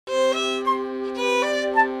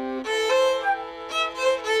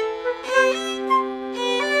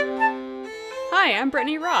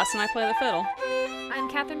Brittany Ross, and I play the fiddle. I'm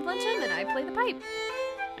Catherine Flincham, and I play the pipe.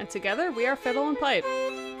 And together, we are Fiddle and Pipe.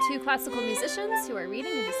 Two classical musicians who are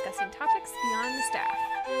reading and discussing topics beyond the staff.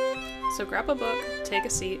 So grab a book, take a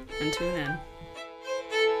seat, and tune in.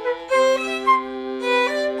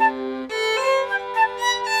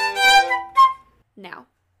 Now.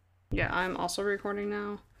 Yeah, I'm also recording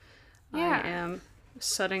now. Yeah. I am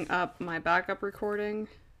setting up my backup recording.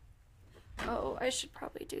 Oh, I should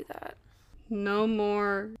probably do that. No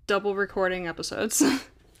more double recording episodes.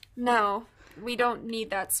 No, we don't need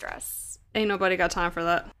that stress. Ain't nobody got time for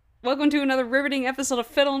that. Welcome to another riveting episode of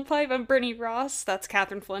Fiddle and Pipe. I'm Brittany Ross. That's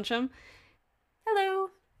Catherine Flincham. Hello.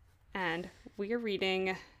 And we are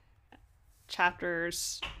reading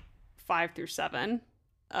chapters 5 through 7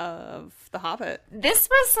 of The Hobbit. This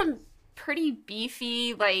was some pretty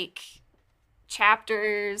beefy,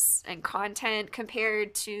 chapters and content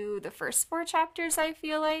compared to the first 4 chapters, I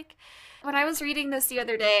feel like. When I was reading this the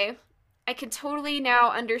other day, I can totally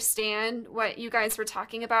now understand what you guys were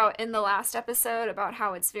talking about in the last episode about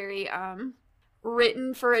how it's very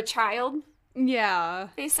written for a child. Yeah.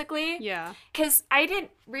 Basically. Yeah. Because I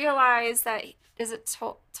didn't realize that, is it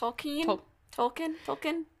Tolkien?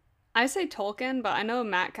 Tolkien? I say Tolkien, but I know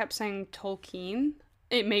Matt kept saying Tolkien.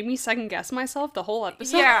 It made me second guess myself the whole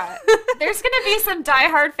episode. Yeah. There's gonna be some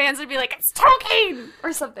diehard fans who'd be like, it's Tolkien!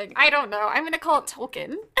 Or something. I don't know. I'm gonna call it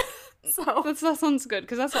Tolkien. So that sounds good,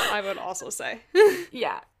 because that's what I would also say.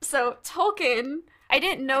 Yeah. So Tolkien, I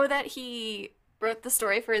didn't know that he wrote the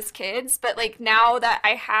story for his kids, but now that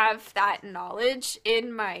I have that knowledge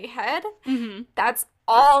in my head, that's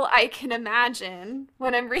all I can imagine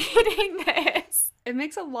when I'm reading this. It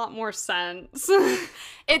makes a lot more sense.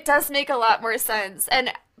 It does make a lot more sense.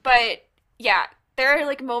 But yeah, there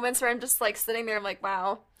are moments where I'm just sitting there, I'm like,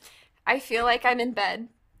 wow, I feel like I'm in bed.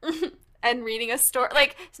 And reading a story.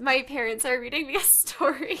 My parents are reading me a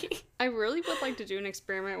story. I really would like to do an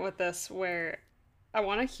experiment with this where I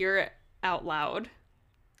want to hear it out loud.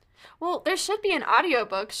 Well, there should be an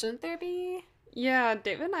audiobook, shouldn't there be? Yeah,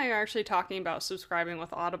 David and I are actually talking about subscribing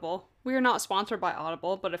with Audible. We are not sponsored by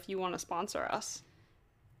Audible, but if you want to sponsor us.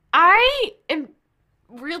 I am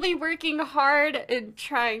really working hard and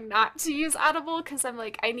trying not to use Audible because I'm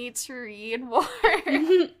I need to read more.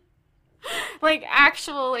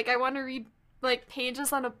 I want to read,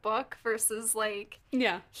 pages on a book versus,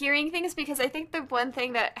 hearing things, because I think the one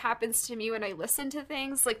thing that happens to me when I listen to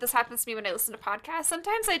things, this happens to me when I listen to podcasts,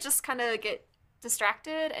 sometimes I just kind of get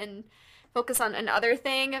distracted and focus on another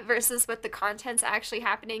thing versus what the content's actually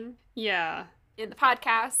happening in the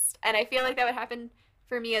podcast, and I feel like that would happen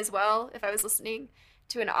for me as well if I was listening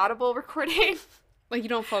to an Audible recording. You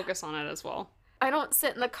don't focus on it as well. I don't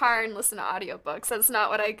sit in the car and listen to audiobooks. That's not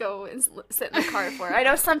what I go and sit in the car for. I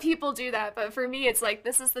know some people do that, but for me, it's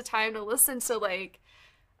this is the time to listen to,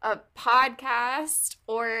 a podcast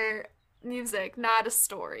or music, not a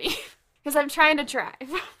story. Because I'm trying to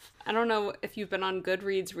drive. I don't know if you've been on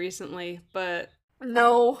Goodreads recently, but...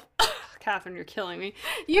 No. Catherine, you're killing me.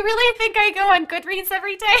 You really think I go on Goodreads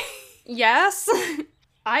every day? Yes.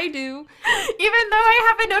 I do. Even though I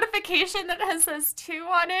have a notification that says 2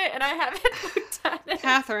 on it, and I haven't looked at it.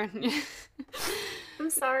 Catherine.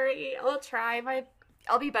 I'm sorry. I'll try.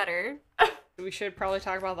 I'll be better. We should probably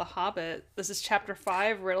talk about The Hobbit. This is chapter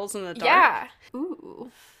 5, Riddles in the Dark. Yeah.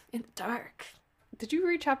 Ooh, in the dark. Did you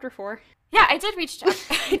read chapter 4? Yeah, I did reach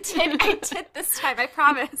chapter. I did this time, I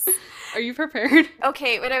promise. Are you prepared?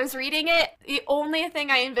 Okay, when I was reading it, the only thing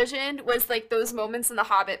I envisioned was those moments in the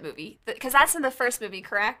Hobbit movie. Because that's in the first movie,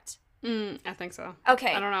 correct? I think so.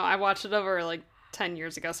 Okay. I don't know. I watched it over 10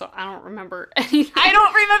 years ago, so I don't remember anything. I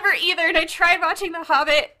don't remember either, and I tried watching The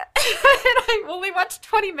Hobbit, and I only watched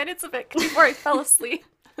 20 minutes of it before I fell asleep.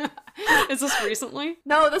 Is this recently?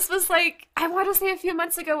 No, this was I want to say a few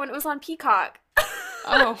months ago when it was on Peacock.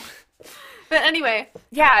 Oh. But anyway,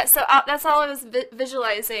 yeah, so that's all I was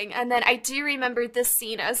visualizing. And then I do remember this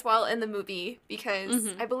scene as well in the movie, because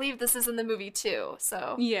I believe this is in the movie too,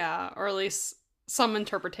 so. Yeah, or at least some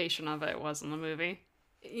interpretation of it was in the movie.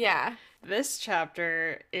 Yeah. This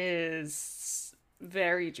chapter is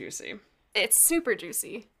very juicy. It's super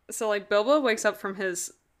juicy. So, Bilbo wakes up from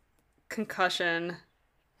his concussion,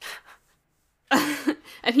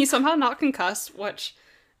 and he's somehow not concussed, which...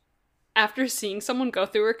 After seeing someone go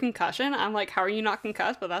through a concussion, I'm like, how are you not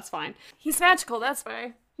concussed? But that's fine. He's magical, that's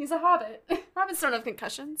why. He's a hobbit. Hobbits don't have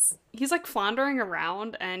concussions. He's floundering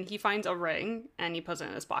around, and he finds a ring, and he puts it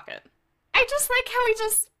in his pocket. I just like how he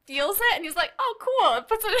just feels it, and he's like, oh, cool. It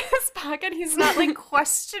puts it in his pocket. He's not,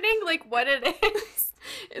 questioning, what it is.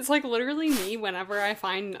 It's literally me whenever I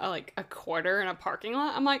find a quarter in a parking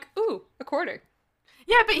lot. I'm like, ooh, a quarter.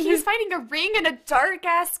 Yeah, but he's finding a ring in a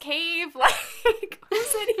dark-ass cave. Like,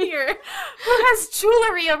 who's in here? Who has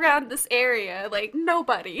jewelry around this area? Like,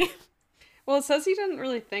 nobody. Well, it says he didn't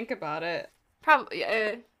really think about it. Probably,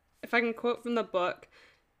 If I can quote from the book.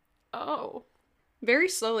 Oh. Very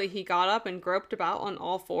slowly, he got up and groped about on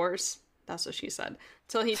all fours. That's what she said.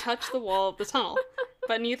 Till he touched the wall of the tunnel.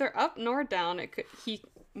 But neither up nor down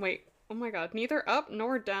neither up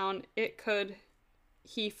nor down could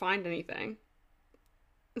he find anything.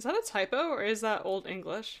 Is that a typo, or is that Old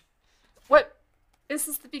English? What? Is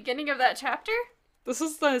this the beginning of that chapter? This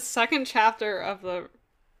is the second chapter of the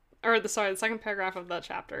second paragraph of that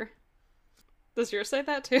chapter. Does yours say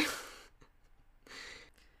that too?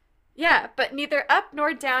 Yeah, but neither up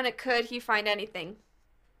nor down could he find anything.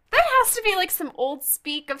 That has to be like some old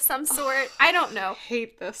speak of some sort. I don't know. I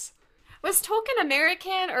hate this. Was Tolkien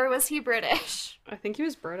American or was he British? I think he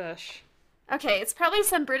was British. Okay, it's probably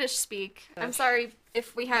some British speak. I'm sorry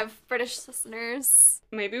if we have British listeners.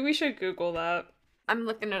 Maybe we should Google that. I'm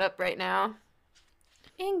looking it up right now.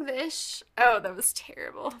 English. Oh, that was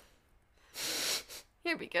terrible.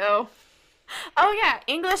 Here we go. Oh yeah,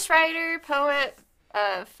 English writer, poet,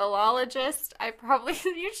 philologist.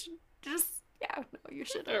 You should just, yeah, no, you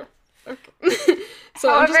should. Oh, okay. So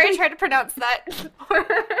however, I tried to pronounce that.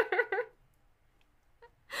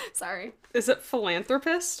 Sorry. Is it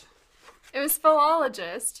philanthropist? It was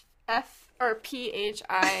philologist.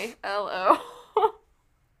 Philo.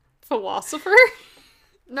 Philosopher?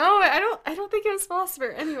 No, I don't think it was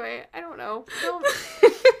philosopher. Anyway, I don't know.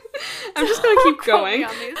 I'm just gonna keep going.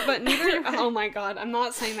 But neither. Oh my god, I'm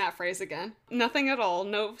not saying that phrase again. Nothing at all.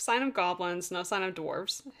 No sign of goblins. No sign of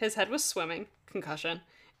dwarves. His head was swimming. Concussion.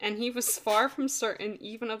 And he was far from certain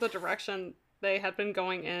even of the direction they had been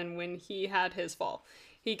going in when he had his fall.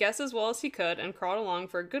 He guessed as well as he could and crawled along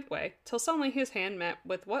for a good way, till suddenly his hand met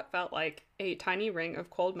with what felt like a tiny ring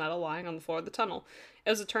of cold metal lying on the floor of the tunnel.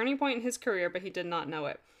 It was a turning point in his career, but he did not know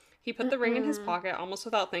it. He put the ring in his pocket almost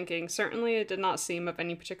without thinking. Certainly it did not seem of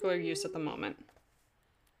any particular use at the moment.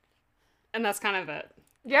 And that's kind of it.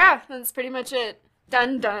 Yeah, that's pretty much it.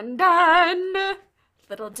 Dun dun dun!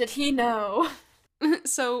 Little did he know.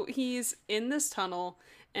 So he's in this tunnel,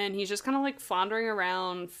 and he's just kind of like floundering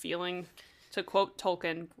around, feeling, to quote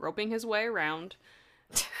Tolkien, groping his way around.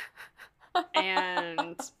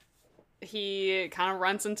 And he kind of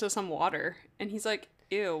runs into some water, and he's like,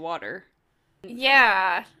 ew, water.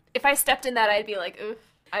 Yeah. If I stepped in that, I'd be like, ooh,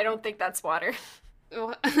 I don't think that's water.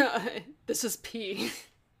 This is pee.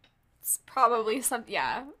 It's probably some,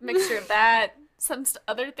 mixture of that, some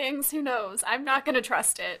other things, who knows? I'm not gonna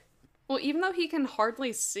trust it. Well, even though he can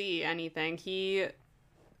hardly see anything,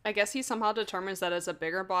 I guess he somehow determines that it's a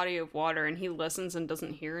bigger body of water, and he listens and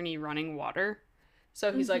doesn't hear any running water.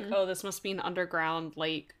 So he's like, oh, this must be an underground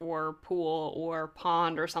lake or pool or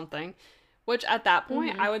pond or something. Which, at that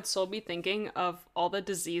point, I would still be thinking of all the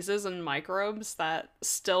diseases and microbes that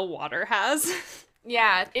still water has.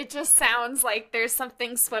 Yeah, it just sounds like there's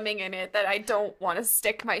something swimming in it that I don't want to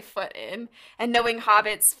stick my foot in. And knowing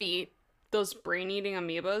Hobbit's feet. Those brain-eating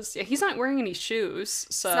amoebas. Yeah, he's not wearing any shoes,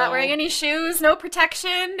 so... He's not wearing any shoes, no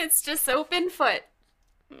protection, it's just open foot.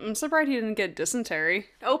 I'm surprised he didn't get dysentery.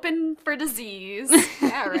 Open for disease.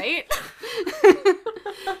 Yeah, right?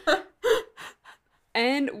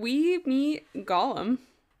 And we meet Gollum.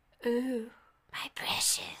 Ooh, my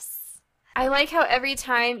precious. I like how every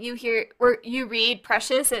time you hear, or you read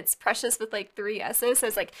precious, it's precious with like 3 S's, so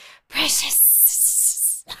it's like,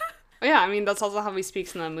 precious. Oh yeah, I mean, that's also how he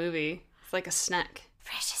speaks in the movie. It's like a snack.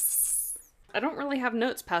 Precious. I don't really have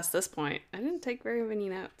notes past this point. I didn't take very many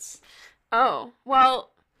notes. Oh,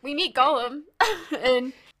 well, we meet Gollum,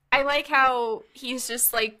 and I like how he's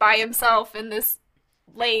just like by himself in this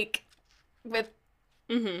lake with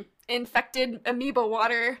infected amoeba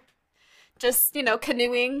water, just,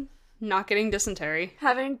 canoeing. Not getting dysentery.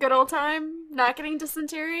 Having a good old time, not getting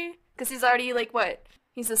dysentery. Because he's already, like, what?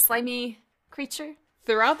 He's a slimy creature?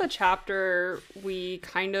 Throughout the chapter, we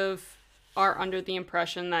kind of are under the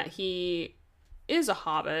impression that he is a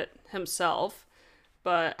hobbit himself,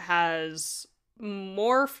 but has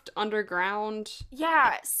morphed underground.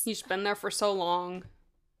 Yes. He's been there for so long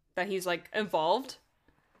that he's, like, evolved.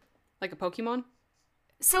 Like a Pokemon.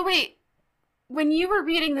 So wait, when you were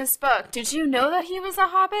reading this book, did you know that he was a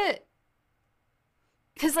hobbit?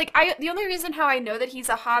 Because, like, the only reason how I know that he's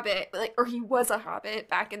a hobbit, like, or he was a hobbit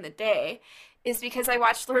back in the day, is because I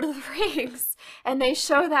watched Lord of the Rings, and they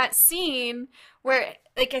show that scene where,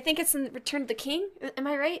 like, I think it's in Return of the King. Am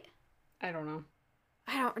I right? I don't know.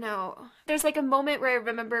 I don't know. There's, like, a moment where I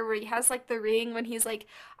remember where he has, like, the ring when he's, like,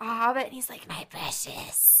 a hobbit, and he's like, my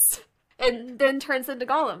precious. And then turns into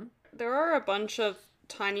Gollum. There are a bunch of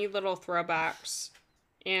tiny little throwbacks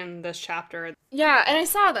in this chapter. Yeah, and I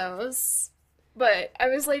saw those, but I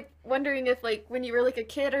was like wondering if like when you were like a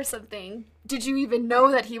kid or something, did you even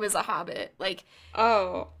know that he was a hobbit? Like,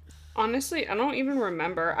 oh, honestly, I don't even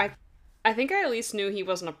remember. I think I at least knew he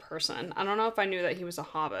wasn't a person. I don't know if I knew that he was a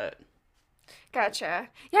hobbit. Gotcha.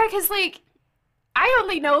 Yeah, because like I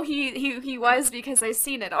only know he was because I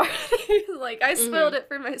seen it already. Like, I spoiled it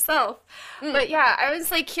for myself. But yeah, I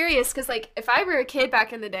was, like, curious because, like, if I were a kid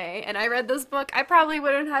back in the day and I read this book, I probably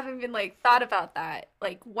wouldn't have even, like, thought about that,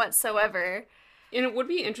 like, whatsoever. And it would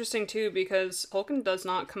be interesting, too, because Tolkien does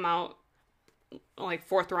not come out, like,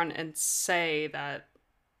 forthright and say that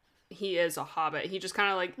he is a hobbit. He just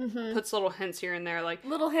kind of, like, puts little hints here and there. Like,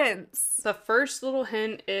 little hints. The first little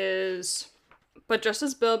hint is... But just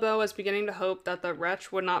as Bilbo was beginning to hope that the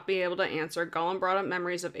wretch would not be able to answer, Gollum brought up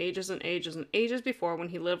memories of ages and ages and ages before when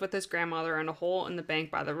he lived with his grandmother in a hole in the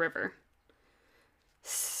bank by the river.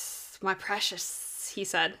 My precious, he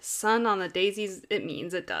said. Sun on the daisies, it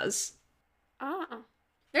means it does. Oh.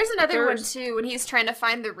 There's another one, too, when he's trying to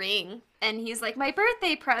find the ring, and he's like, my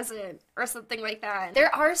birthday present, or something like that.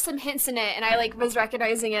 There are some hints in it, and I, like, was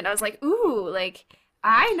recognizing it, and I was like, ooh, like,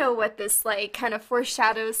 I know what this, like, kind of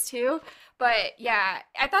foreshadows to. But, yeah,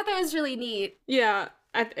 I thought that was really neat. Yeah,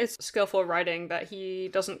 it's skillful writing that he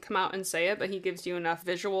doesn't come out and say it, but he gives you enough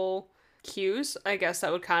visual cues, I guess,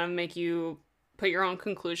 that would kind of make you put your own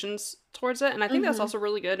conclusions towards it. And I think that's also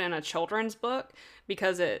really good in a children's book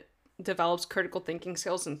because it develops critical thinking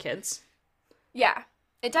skills in kids. Yeah,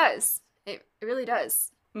 it does. It really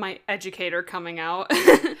does. My educator coming out.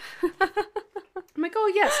 I'm like,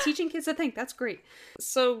 oh yes, teaching kids to think, that's great.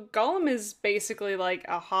 So Gollum is basically like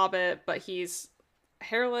a hobbit, but he's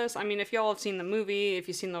hairless. I mean, if y'all have seen the movie, if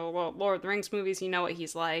you've seen the Lord of the Rings movies, you know what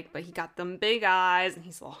he's like, but he got them big eyes, and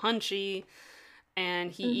he's a little hunchy,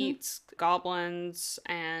 and he eats goblins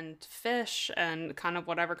and fish, and kind of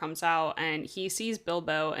whatever comes out, and he sees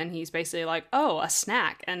Bilbo, and he's basically like, oh, a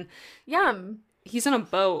snack, and yum. He's in a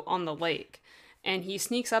boat on the lake, and he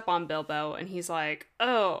sneaks up on Bilbo, and he's like,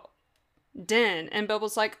 oh, Din, and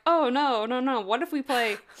Bilbo's like, oh, no, what if we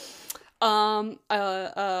play, a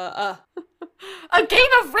game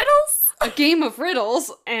of riddles? A game of riddles,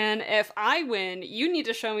 and if I win, you need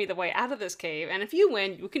to show me the way out of this cave, and if you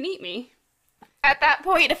win, you can eat me. At that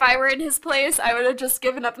point, if I were in his place, I would have just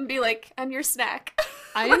given up and be like, I'm your snack.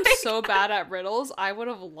 I am so bad at riddles, I would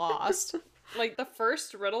have lost. Like, the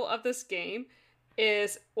first riddle of this game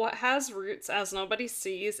is, what has roots as nobody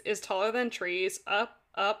sees, is taller than trees, up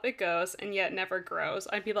it goes, and yet never grows.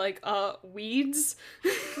 I'd be like, weeds?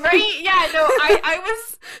 Right? Yeah, no, I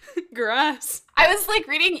was... Grass. I was, like,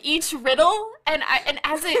 reading each riddle, and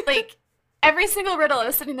as it, like, every single riddle, I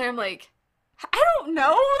was sitting there, I'm like, I don't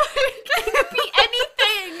know. Like, it could be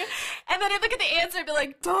anything. And then I'd look at the answer and be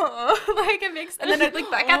like, duh. Like, it makes... And then I'd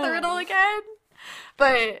look back at the riddle again.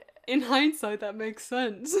 But... in hindsight, that makes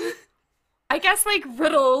sense. I guess, like,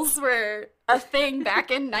 riddles were a thing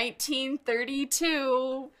back in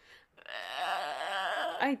 1932.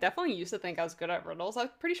 I definitely used to think I was good at riddles. I'm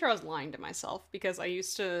pretty sure I was lying to myself because I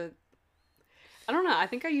don't know, I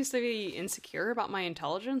think I used to be insecure about my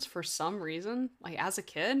intelligence for some reason, like, as a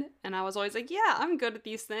kid. And I was always like, yeah, I'm good at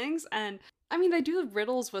these things. And, I mean, they do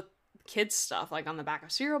riddles with kids stuff, like on the back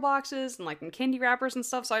of cereal boxes and like in candy wrappers and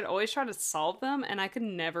stuff, so I'd always try to solve them and I could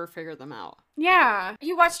never figure them out. Yeah.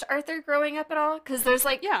 You watched Arthur growing up at all? Because there's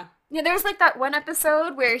like yeah, there's like that one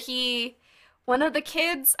episode where one of the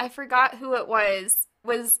kids, I forgot who it was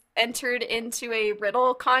entered into a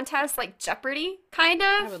riddle contest, like Jeopardy, kind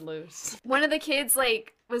of. I would lose. One of the kids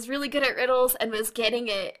like was really good at riddles and was getting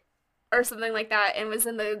it or something like that and was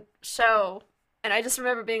in the show, and I just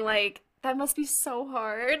remember being like, that must be so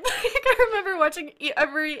hard. Like, I remember watching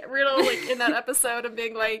every riddle, like, in that episode and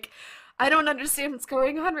being like, I don't understand what's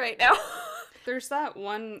going on right now. There's that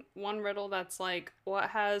one riddle that's like,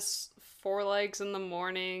 what has 4 legs in the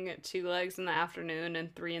morning, 2 legs in the afternoon,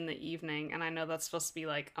 and 3 in the evening? And I know that's supposed to be,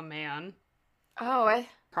 like, a man. Oh,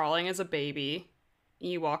 crawling as a baby.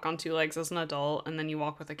 You walk on 2 legs as an adult, and then you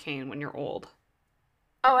walk with a cane when you're old.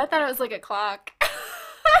 Oh, I thought it was like a clock.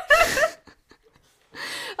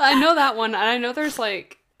 I know that one, and I know there's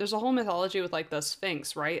a whole mythology with, like, the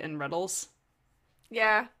Sphinx, right, and riddles.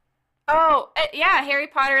 Yeah. Oh, yeah, Harry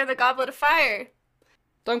Potter and the Goblet of Fire.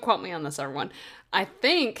 Don't quote me on this, everyone. I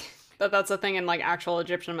think that's a thing in, like, actual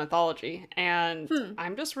Egyptian mythology, and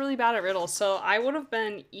I'm just really bad at riddles, so I would have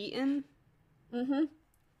been eaten. Mm-hmm.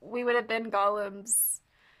 We would have been Gollum's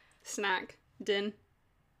snack. Din.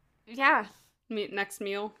 Yeah. Next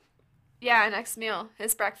meal. Yeah, next meal.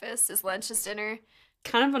 His breakfast, his lunch, his dinner.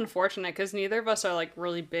 Kind of unfortunate, because neither of us are, like,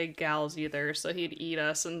 really big gals either, so he'd eat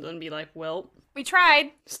us and then be like, well... We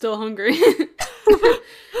tried. Still hungry.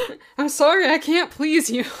 I'm sorry, I can't please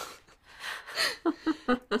you.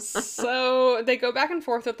 So, they go back and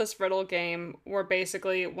forth with this riddle game, where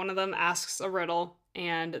basically one of them asks a riddle,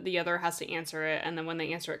 and the other has to answer it, and then when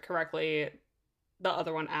they answer it correctly, the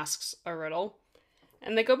other one asks a riddle.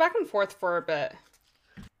 And they go back and forth for a bit.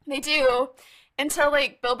 They do. Until,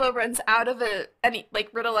 like, Bilbo runs out of any, like,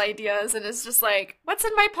 riddle ideas and is just like, what's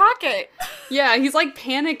in my pocket? Yeah, he's, like,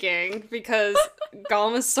 panicking because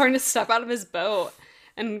Gollum is starting to step out of his boat.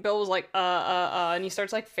 And Bilbo's like, and he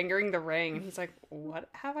starts, like, fingering the ring. And he's like, what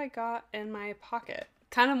have I got in my pocket?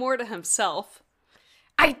 Kind of more to himself.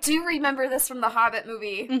 I do remember this from the Hobbit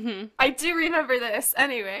movie. Mm-hmm. I do remember this,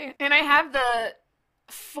 anyway. And I have the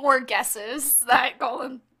 4 guesses that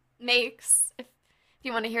Gollum makes, if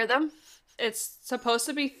you want to hear them. It's supposed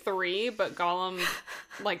to be 3, but Gollum,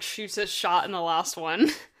 like, shoots his shot in the last one.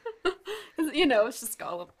 You know, it's just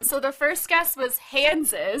Gollum. So the first guess was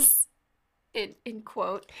Hanses, in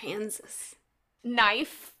quote. Hanses.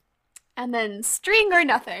 Knife. And then string or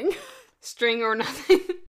nothing. String or nothing.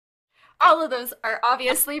 All of those are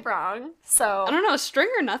obviously wrong, so... I don't know, string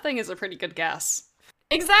or nothing is a pretty good guess.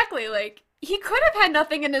 Exactly, like, he could have had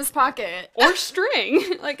nothing in his pocket. Or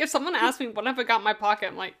string. Like, if someone asked me, what have I got in my pocket?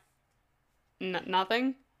 I'm like...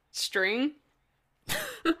 nothing? String?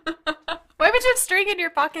 Why would you have string in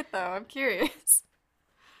your pocket, though? I'm curious.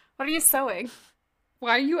 What are you sewing?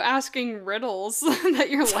 Why are you asking riddles that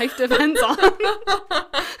your life depends on?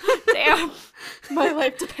 Damn. My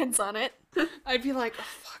life depends on it. I'd be like, oh,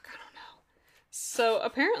 fuck, I don't know. So,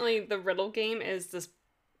 apparently, the riddle game has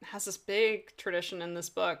this big tradition in this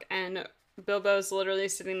book, and Bilbo's literally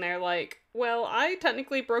sitting there like, well, I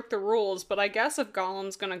technically broke the rules, but I guess if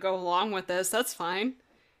Gollum's gonna go along with this, that's fine.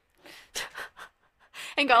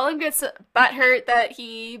 And Gollum gets butthurt that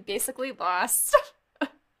he basically lost.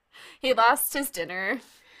 He lost his dinner.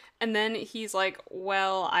 And then he's like,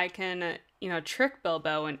 well, I can, trick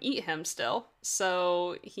Bilbo and eat him still.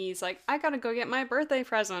 So he's like, I gotta go get my birthday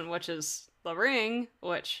present, which is the ring,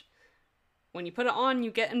 which, when you put it on, you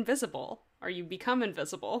get invisible, or you become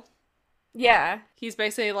invisible. Yeah. He's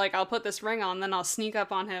basically like, I'll put this ring on, then I'll sneak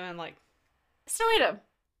up on him and, like... still eat him.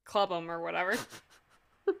 Club him or whatever.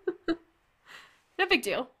 No big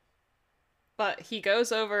deal. But he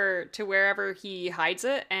goes over to wherever he hides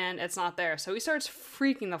it, and it's not there. So he starts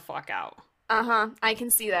freaking the fuck out. Uh-huh. I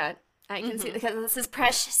can see that. I can see it, because this is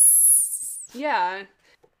precious. Yeah.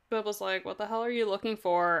 Bilbo's like, what the hell are you looking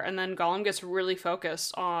for? And then Gollum gets really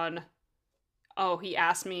focused on... oh, he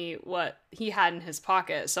asked me what he had in his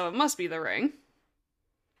pocket, so it must be the ring.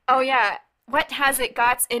 Oh, yeah. What has it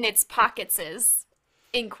got in its pockets is,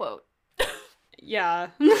 in quote. Yeah.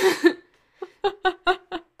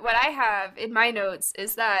 What I have in my notes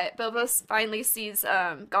is that Bilbo finally sees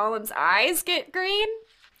Gollum's eyes get green,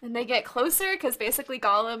 and they get closer, because basically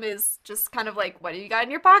Gollum is just kind of like, what do you got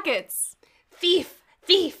in your pockets? Thief!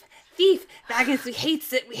 Thief! Thief! Baggins, we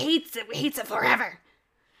hates it! We hates it! We hates it forever!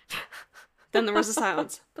 Then there was a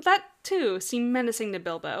silence. But that, too, seemed menacing to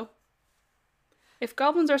Bilbo. If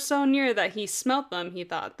goblins are so near that he smelt them, he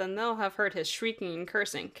thought, then they'll have heard his shrieking and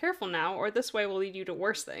cursing. Careful now, or this way will lead you to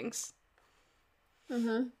worse things.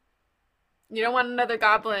 Mm-hmm. You don't want another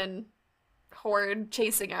goblin horde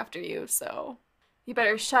chasing after you, so you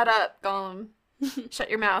better shut up, Gollum. Shut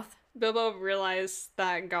your mouth. Bilbo realized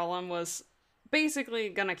that Gollum was basically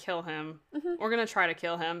gonna kill him, or gonna try to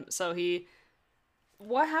kill him, so he...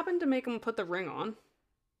 What happened to make him put the ring on?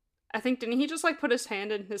 I think, didn't he just, like, put his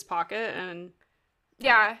hand in his pocket and...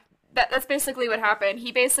 Yeah, that's basically what happened.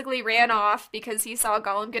 He basically ran off because he saw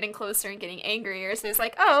Gollum getting closer and getting angrier, so he's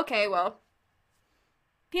like, oh, okay, well,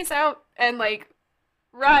 peace out, and, like,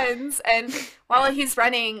 runs, and while he's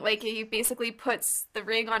running, like, he basically puts the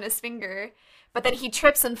ring on his finger, but then he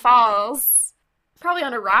trips and falls, probably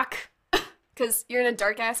on a rock, because you're in a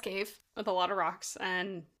dark-ass cave. With a lot of rocks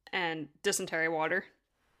and dysentery water.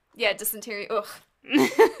 Yeah, dysentery, ugh.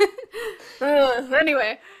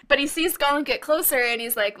 Anyway, but he sees Gollum get closer, and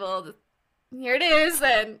he's like, well, here it is,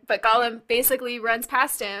 but Gollum basically runs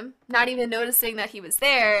past him, not even noticing that he was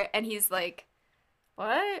there, and he's like,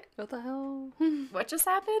 what? What the hell? What just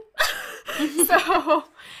happened? So,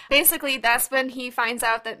 basically, that's when he finds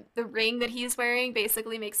out that the ring that he's wearing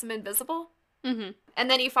basically makes him invisible. Mm-hmm. And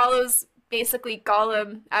then he follows, basically,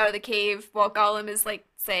 Gollum out of the cave, while Gollum is, like,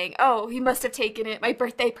 saying, oh, he must have taken it, my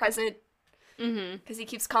birthday present. Because he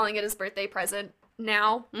keeps calling it his birthday present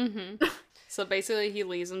now. So basically he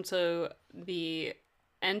leads him to the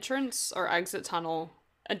entrance or exit tunnel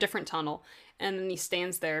a different tunnel. And then he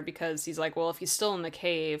stands there because he's like, well, if he's still in the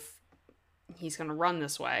cave, he's going to run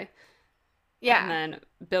this way. Yeah. And then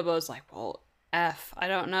Bilbo's like, well, I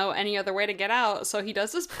don't know any other way to get out. So he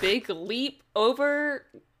does this big leap over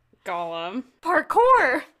Gollum.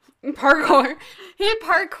 Parkour! He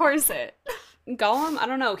parkours it. Gollum, I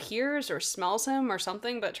don't know, hears or smells him or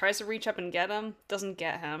something, but tries to reach up and get him. Doesn't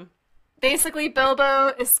get him. Basically, Bilbo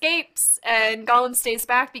escapes and Gollum stays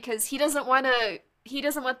back because he doesn't want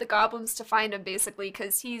the goblins to find him, basically,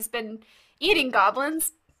 because he's been eating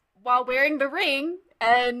goblins while wearing the ring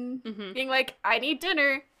and being like, I need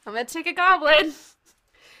dinner. I'm gonna take a goblin.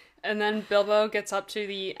 And then Bilbo gets up to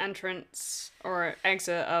the entrance or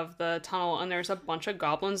exit of the tunnel, and there's a bunch of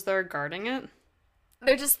goblins that are guarding it.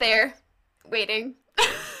 They're just there, waiting.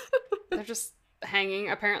 They're just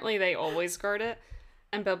hanging. Apparently, they always guard it.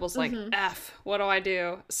 And Bilbo's like, F, what do I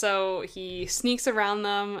do? So he sneaks around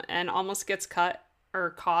them and almost gets caught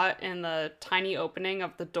in the tiny opening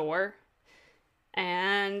of the door.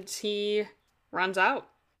 And he runs out.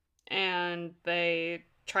 And they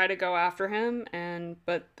try to go after him,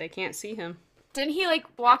 but they can't see him. Didn't he, like,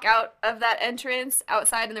 walk out of that entrance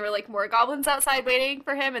outside and there were, like, more goblins outside waiting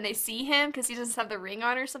for him and they see him because he doesn't have the ring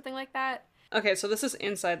on or something like that? Okay, so this is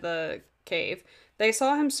inside the cave. They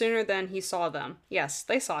saw him sooner than he saw them. Yes,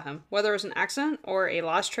 they saw him. Whether it was an accident or a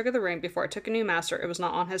lost trick of the ring before it took a new master, it was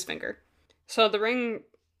not on his finger. So the ring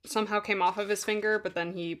somehow came off of his finger, but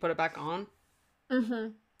then he put it back on.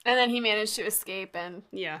 And then he managed to escape and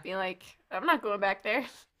be like, I'm not going back there.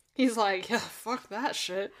 He's like, yeah, fuck that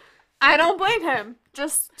shit. I don't blame him.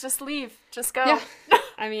 Just leave. Just go. Yeah.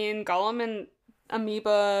 I mean, Gollum and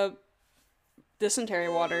amoeba dysentery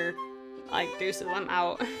water, like, deuces, I'm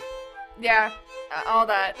out. Yeah, all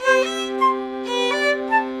that.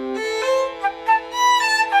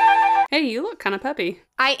 Hey, you look kind of peppy.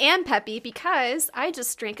 I am peppy because I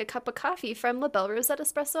just drank a cup of coffee from La Belle Rosette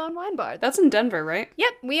Espresso and Wine Bar. That's in Denver, right?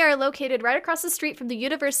 Yep, we are located right across the street from the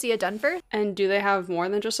University of Denver. And do they have more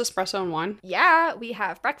than just espresso and wine? Yeah, we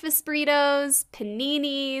have breakfast burritos,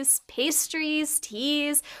 paninis, pastries,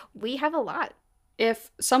 teas. We have a lot.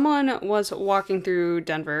 If someone was walking through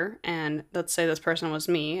Denver, and let's say this person was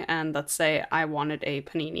me, and let's say I wanted a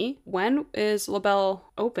panini, when is La Belle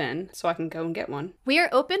open so I can go and get one? We are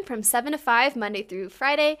open from 7 to 5 Monday through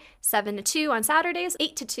Friday, 7 to 2 on Saturdays,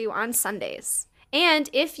 8 to 2 on Sundays.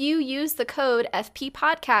 And if you use the code FP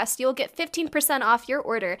Podcast, you'll get 15% off your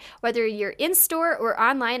order, whether you're in-store or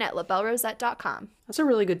online at labellerosette.com. That's a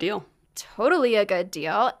really good deal. Totally a good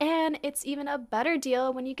deal, and it's even a better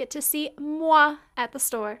deal when you get to see moi at the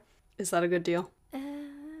store. Is that a good deal?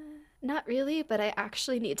 Not really, but I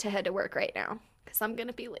actually need to head to work right now, because I'm going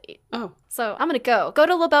to be late. Oh. So I'm going to go. Go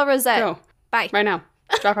to La Belle Rosette. Go. Bye. Right now.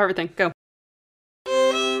 Drop everything. Go.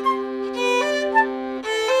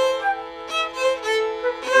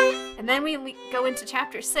 And then we go into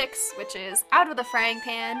chapter 6, which is out of the frying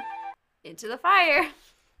pan, into the fire.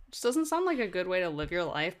 Which doesn't sound like a good way to live your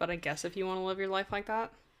life, but I guess if you want to live your life like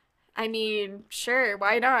that. I mean, sure,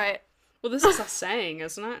 why not? Well, this is a saying,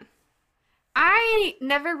 isn't it? I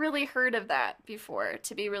never really heard of that before,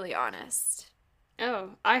 to be really honest. Oh,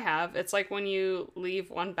 I have. It's like when you leave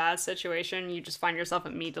one bad situation, you just find yourself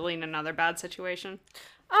immediately in another bad situation.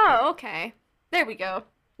 Oh, okay. There we go.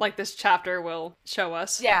 Like this chapter will show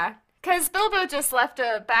us. Yeah, because Bilbo just left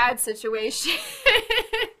a bad situation.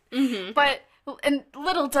 But... and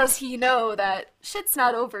little does he know that shit's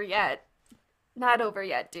not over yet. Not over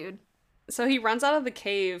yet, dude. So he runs out of the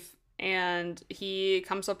cave, and he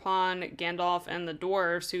comes upon Gandalf and the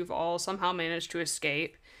dwarves, who've all somehow managed to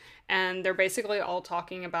escape. And they're basically all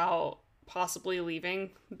talking about possibly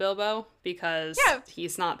leaving Bilbo, because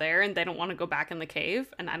he's not there, and they don't want to go back in the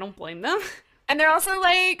cave, and I don't blame them. And they're also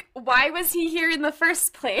like, why was he here in the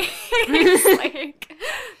first place? Like,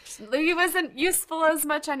 he wasn't useful as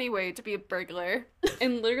much anyway to be a burglar.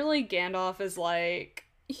 And literally Gandalf is like,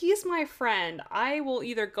 he's my friend. I will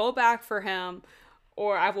either go back for him,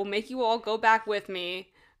 or I will make you all go back with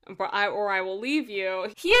me, or I will leave you.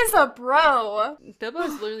 He is a bro. Bilbo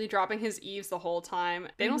is literally dropping his eaves the whole time.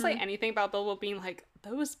 They don't say anything about Bilbo being like,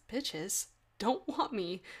 those bitches don't want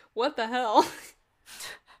me. What the hell?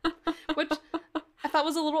 Which I thought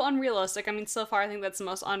was a little unrealistic. I mean, so far I think that's the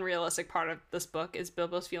most unrealistic part of this book is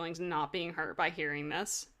Bilbo's feelings not being hurt by hearing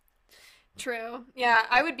this. True. Yeah,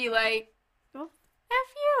 I would be like, well,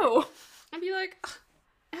 F you. I'd be like,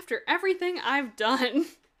 after everything I've done.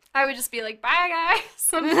 I would just be like, bye guys,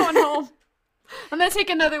 I'm going home. I'm gonna take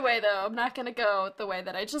another way though. I'm not gonna go the way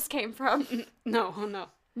that I just came from. No.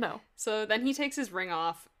 No. So then he takes his ring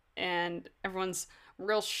off and everyone's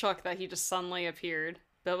real shook that he just suddenly appeared.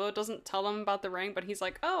 Bilbo doesn't tell them about the ring, but he's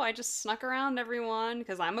like, oh, I just snuck around everyone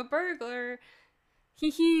because I'm a burglar. Hee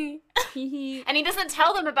hee. Hee hee. And he doesn't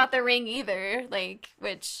tell them about the ring either,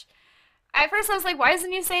 which at first I was like, why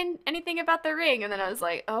isn't he saying anything about the ring? And then I was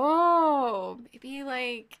like, oh, maybe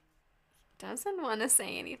doesn't want to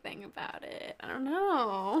say anything about it. I don't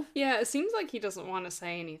know. Yeah, it seems like he doesn't want to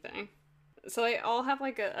say anything. So they all have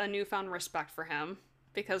a newfound respect for him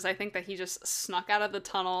because I think that he just snuck out of the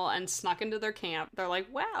tunnel and snuck into their camp. They're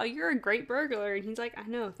like, wow, you're a great burglar. And he's like, I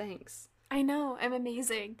know, thanks. I know, I'm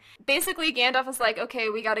amazing. Basically, Gandalf is like, okay,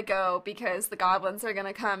 we gotta go because the goblins are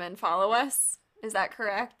gonna come and follow us. Is that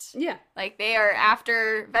correct? Yeah. They are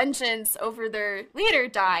after vengeance over their leader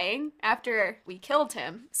dying after we killed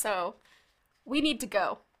him. So we need to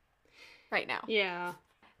go right now. Yeah.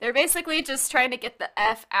 They're basically just trying to get the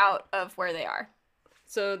F out of where they are.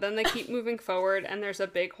 So then they keep moving forward, and there's a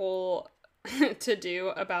big whole to-do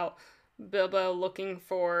about Bilbo looking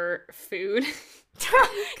for food.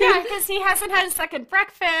 Yeah, because he hasn't had his second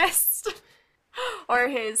breakfast or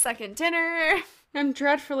his second dinner. I'm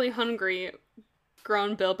dreadfully hungry,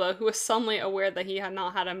 groaned Bilbo, who was suddenly aware that he had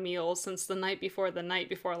not had a meal since the night before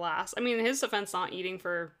last. I mean, in his defense, not eating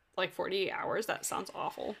for 48 hours, that sounds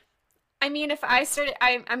awful. I mean, if I started,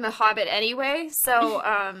 I'm a hobbit anyway, so,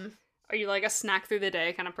 Are you a snack through the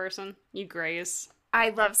day kind of person? You graze. I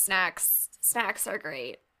love snacks. Snacks are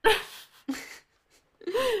great.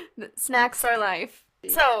 Snacks are life.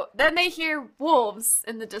 So, then they hear wolves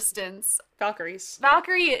in the distance. Valkyries.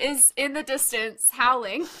 Valkyrie is in the distance,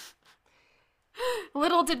 howling.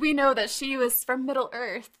 Little did we know that she was from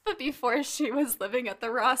Middle-earth before she was living at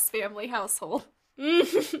the Ross family household.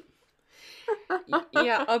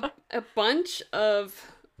 Yeah, a bunch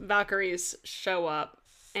of Valkyries show up,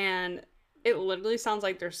 and it literally sounds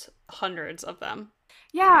like there's hundreds of them.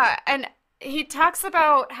 Yeah, and he talks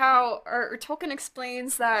about how, or Tolkien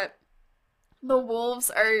explains that the wolves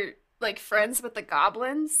are, friends with the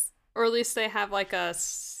goblins. Or at least they have,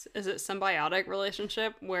 is it symbiotic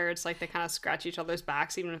relationship, where it's they kind of scratch each other's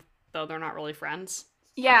backs, even though they're not really friends?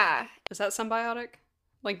 Yeah. Is that symbiotic?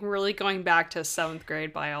 Really going back to 7th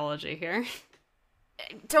grade biology here.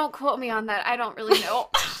 Don't quote me on that. I don't really know.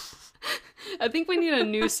 I think we need a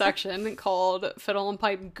new section called Fiddle and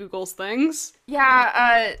Pipe Googles Things.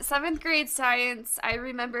 Yeah, 7th grade science, I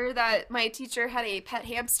remember that my teacher had a pet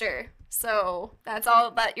hamster. So that's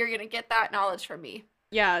all that you're going to get that knowledge from me.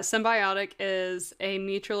 Yeah, symbiotic is a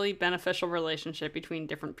mutually beneficial relationship between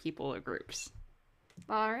different people or groups.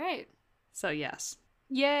 All right. So yes.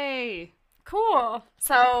 Yay! Cool.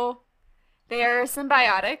 So they're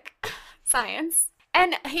symbiotic science.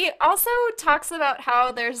 And he also talks about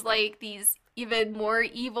how there's these even more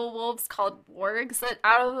evil wolves called wargs that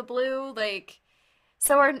out of the blue,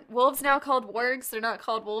 so are wolves now called wargs? They're not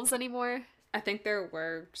called wolves anymore? I think they're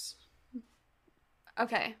wargs.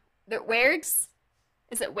 Okay. They're wargs?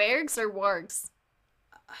 Is it wargs or wargs?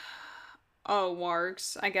 Oh,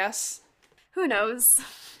 wargs, I guess. Who knows?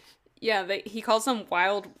 Yeah, he calls them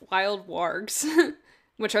wild wargs,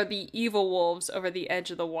 which are the evil wolves over the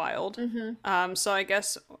edge of the wild. Mm-hmm. So I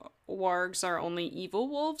guess wargs are only evil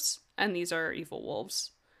wolves, and these are evil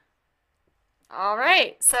wolves. All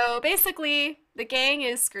right. So basically, the gang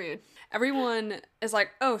is screwed. Everyone is like,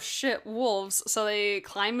 oh shit, wolves. So they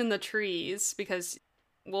climb in the trees because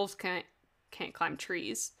wolves can't climb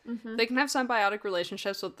trees. Mm-hmm. They can have symbiotic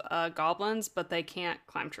relationships with goblins, but they can't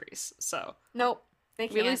climb trees. So nope, they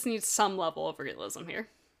can't. We at least need some level of realism here.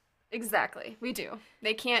 Exactly, we do.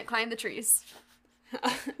 They can't climb the trees.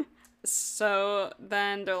 So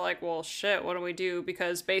then they're like, well, shit, what do we do?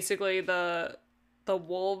 Because basically the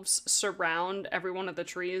wolves surround every one of the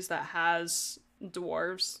trees that has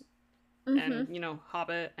dwarves. Mm-hmm. And,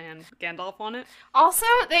 Hobbit and Gandalf on it. Also,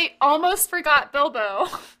 they almost forgot Bilbo.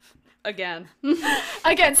 Again.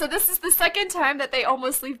 Again, so this is the second time that they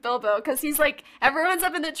almost leave Bilbo, because he's like, everyone's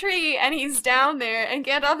up in the tree, and he's down there, and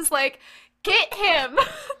Gandalf's like, get him!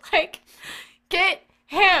 Get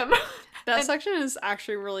him! That section is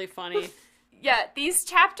actually really funny. Yeah, these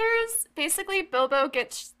chapters, basically Bilbo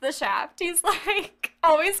gets the shaft. He's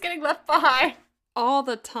always getting left behind. All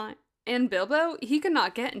the time. And Bilbo, he could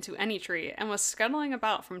not get into any tree and was scuttling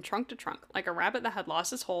about from trunk to trunk like a rabbit that had lost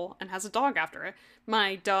his hole and has a dog after it.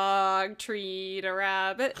 My dog treed a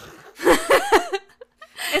rabbit.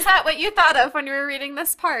 Is that what you thought of when you were reading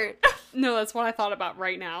this part? No, that's what I thought about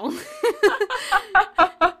right now.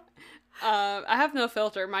 I have no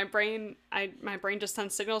filter. My brain just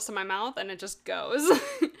sends signals to my mouth and it just goes.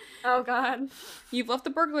 Oh god. You've left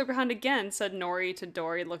the burglar behind again, said Nori to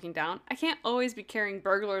Dory, looking down. I can't always be carrying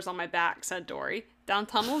burglars on my back, said Dory. Down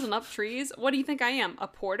tunnels and up trees? What do you think I am, a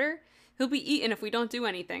porter? He'll be eaten if we don't do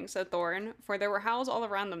anything, said Thorin, for there were howls all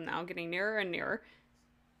around them now, getting nearer and nearer.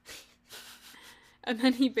 And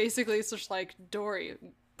then he basically is just like, Dory,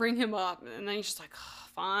 bring him up. And then he's just like, oh,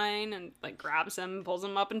 fine, and like grabs him, pulls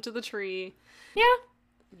him up into the tree. Yeah.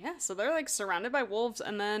 Yeah, so they're like surrounded by wolves,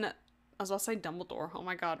 and then I was about to say Dumbledore. Oh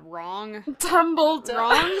my god, wrong. Dumbledore.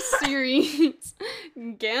 Wrong series.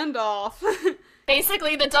 Gandalf.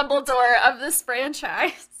 Basically the Dumbledore of this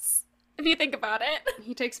franchise, if you think about it.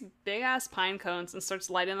 He takes big-ass pine cones and starts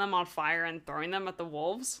lighting them on fire and throwing them at the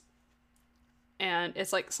wolves. And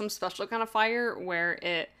it's like some special kind of fire where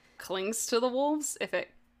it clings to the wolves if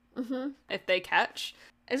they catch.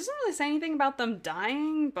 It doesn't really say anything about them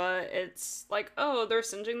dying, but it's like, oh, they're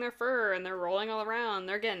singeing their fur and they're rolling all around.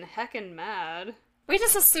 They're getting heckin' mad. We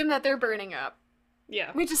just assume that they're burning up.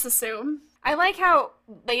 Yeah. We just assume. I like how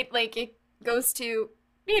it goes to,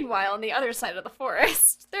 meanwhile, on the other side of the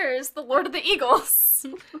forest, there's the Lord of the Eagles.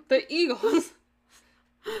 The Eagles.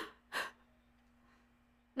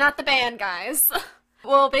 Not the band, guys.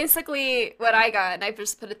 Well, basically, what I got, and I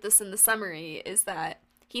just put this in the summary, is that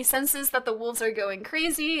he senses that the wolves are going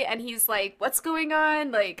crazy, and he's like, what's going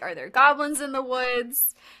on? Like, are there goblins in the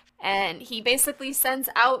woods? And he basically sends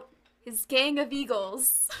out his gang of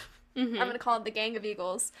eagles. I'm gonna call it the gang of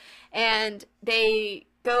eagles. And they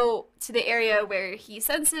go to the area where he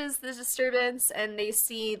senses the disturbance, and they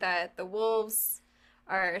see that the wolves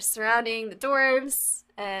are surrounding the dwarves,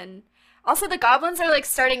 and also the goblins are like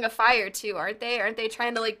starting a fire too, aren't they? Aren't they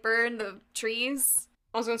trying to like burn the trees?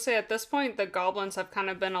 I was gonna say, at this point, the goblins have kind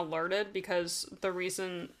of been alerted because the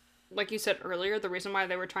reason, like you said earlier, the reason why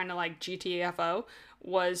they were trying to, like, GTFO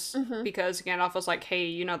was because Gandalf was like, hey,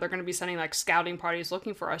 you know, they're gonna be sending, like, scouting parties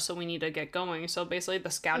looking for us, so we need to get going. So basically the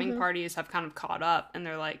scouting parties have kind of caught up, and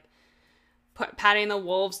they're, like, patting the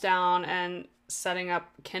wolves down and setting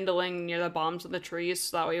up kindling near the bottoms of the trees,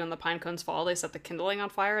 so that way when the pine cones fall, they set the kindling on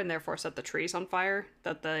fire, and therefore set the trees on fire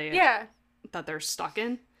that they're stuck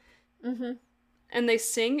in. And they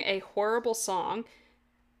sing a horrible song,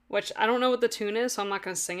 which I don't know what the tune is, so I'm not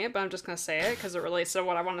going to sing it, but I'm just going to say it because it relates to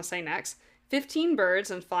what I want to say next. 15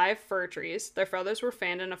 birds and 5 fir trees, their feathers were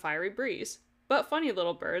fanned in a fiery breeze. But funny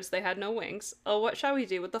little birds, they had no wings. Oh, what shall we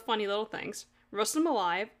do with the funny little things? Roast them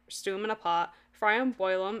alive, stew them in a pot, fry them,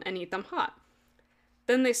 boil them, and eat them hot.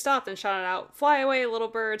 Then they stopped and shouted out, fly away, little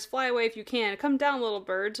birds, fly away if you can. Come down, little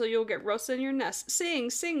birds, or you'll get roasted in your nest. Sing,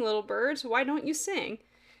 sing, little birds, why don't you sing?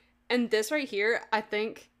 And this right here, I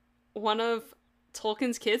think one of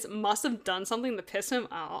Tolkien's kids must have done something to piss him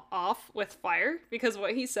off with fire, because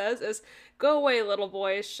what he says is, go away, little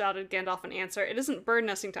boys, shouted Gandalf in answer. It isn't bird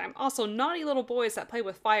nesting time. Also, naughty little boys that play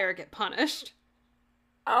with fire get punished.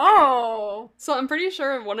 Oh. So I'm pretty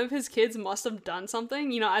sure one of his kids must have done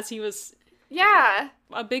something, you know, as he was... Yeah.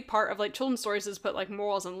 A big part of, like, children's stories is put, like,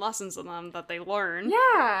 morals and lessons in them that they learn.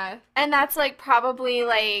 Yeah. And that's, like, probably,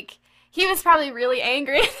 like... He was probably really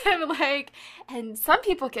angry at him, like, and some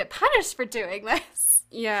people get punished for doing this.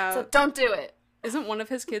 Yeah. So don't do it. Isn't one of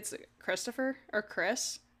his kids Christopher or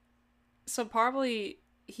Chris? So probably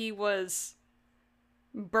he was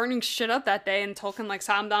burning shit up that day, and Tolkien, like,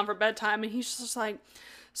 sat him down for bedtime, and he's just like,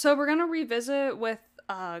 so we're gonna revisit with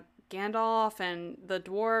Gandalf and the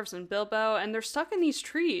dwarves and Bilbo, and they're stuck in these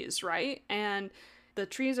trees, right? And the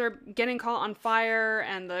trees are getting caught on fire,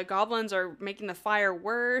 and the goblins are making the fire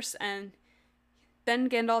worse, and then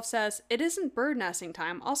Gandalf says, it isn't bird nesting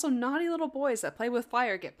time. Also, naughty little boys that play with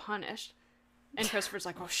fire get punished. And Christopher's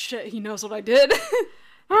like, oh shit, he knows what I did.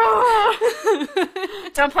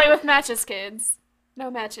 Don't play with matches, kids. No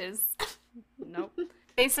matches. Nope.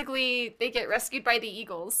 Basically, they get rescued by the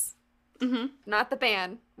Eagles. Not the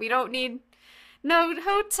band. We don't need no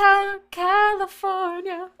Hotel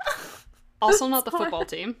California. Also not the football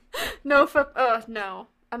team. No.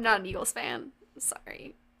 I'm not an Eagles fan.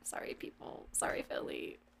 Sorry. Sorry, people. Sorry,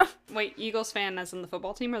 Philly. Wait, Eagles fan as in the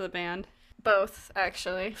football team or the band? Both,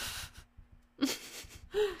 actually.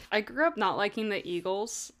 I grew up not liking the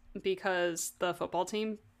Eagles because the football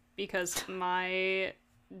team, because my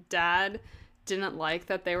dad didn't like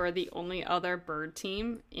that they were the only other bird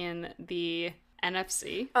team in the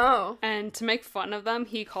NFC. Oh. And to make fun of them,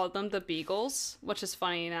 he called them the Beagles, which is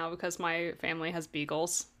funny now because my family has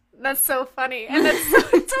beagles. That's so funny. And that's so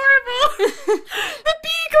adorable. The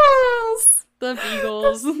Beagles! The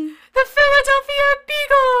Beagles. The Philadelphia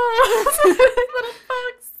Beagles! Little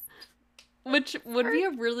folks. Which would be a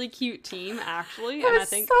really cute team, actually.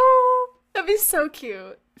 That'd be so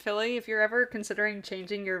cute. Philly, if you're ever considering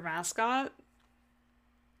changing your mascot.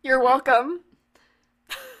 You're welcome.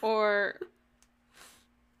 Or...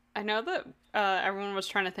 I know that everyone was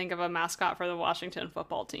trying to think of a mascot for the Washington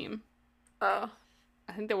football team. Oh.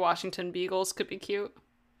 I think the Washington Beagles could be cute.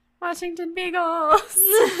 Washington Beagles!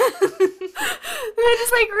 They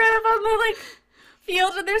just, like, run up on the, like,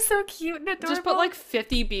 field and they're so cute and adorable. Just put, like,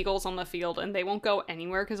 50 beagles on the field and they won't go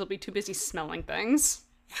anywhere because they'll be too busy smelling things.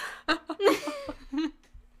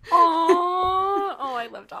 Oh, I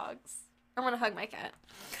love dogs. I want to hug my cat.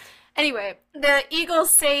 Anyway, the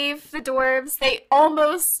eagles save the dwarves. They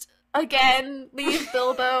almost, again, leave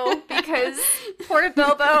Bilbo because poor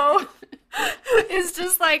Bilbo is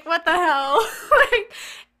just like, what the hell? Like,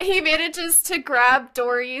 he manages to grab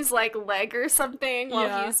Dory's, like, leg or something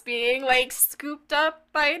while he's being, like, scooped up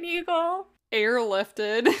by an eagle.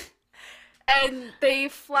 Airlifted. And they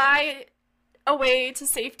fly away to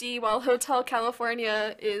safety while Hotel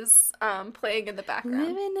California is playing in the background.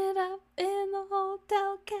 Living it up in the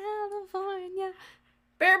Hotel California.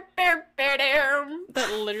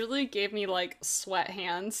 That literally gave me, like, sweat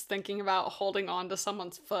hands thinking about holding on to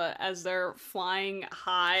someone's foot as they're flying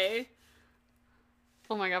high.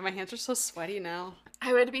 Oh my god, my hands are so sweaty now.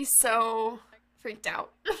 I would be so freaked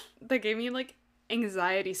out. They gave me, like,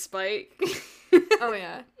 anxiety spike. Oh,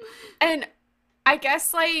 yeah. And I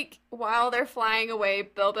guess, like, while they're flying away,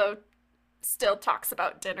 Bilbo still talks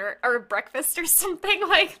about dinner or breakfast or something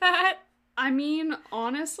like that. I mean,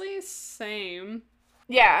 honestly, same.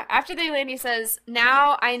 Yeah, after they land, he says,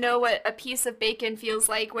 "Now I know what a piece of bacon feels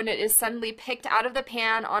like when it is suddenly picked out of the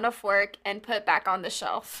pan on a fork and put back on the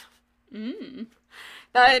shelf." Mmm.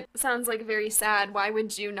 That sounds like very sad. Why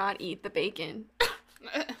would you not eat the bacon?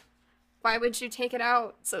 Why would you take it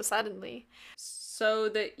out so suddenly? So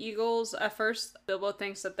the eagles, at first, Bilbo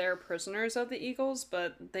thinks that they're prisoners of the eagles,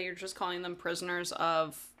 but they're just calling them prisoners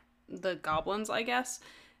of the goblins, I guess.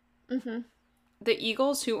 Mm-hmm. The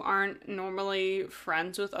eagles, who aren't normally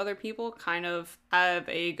friends with other people, kind of have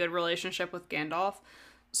a good relationship with Gandalf.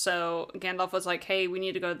 So Gandalf was like, hey, we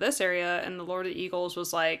need to go to this area. And the Lord of the Eagles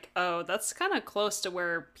was like, oh, that's kind of close to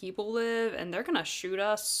where people live and they're going to shoot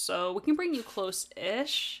us. So we can bring you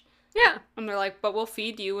close-ish. Yeah. And they're like, but we'll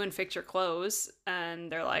feed you and fix your clothes.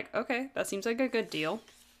 And they're like, okay, that seems like a good deal.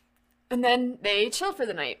 And then they chill for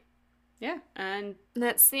the night. Yeah. And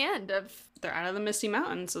that's the end of... They're out of the Misty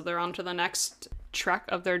Mountains, so they're on to the next trek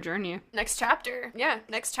of their journey. Next chapter. Yeah.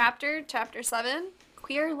 Next chapter, chapter 7,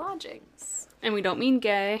 Queer Lodgings. And we don't mean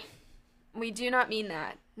gay. We do not mean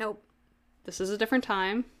that. Nope. This is a different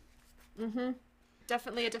time. Mm-hmm.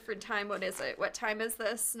 Definitely a different time. What is it? What time is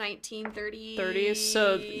this? 1930? 30s,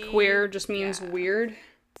 so queer just means weird.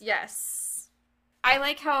 Yes. I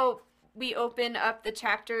like how we open up the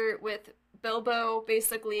chapter with Bilbo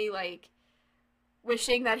basically, like,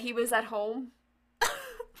 wishing that he was at home.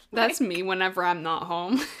 That's me whenever I'm not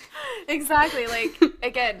home. Exactly. Like,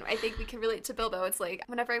 again, I think we can relate to Bilbo. It's like,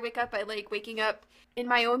 whenever I wake up, I like waking up in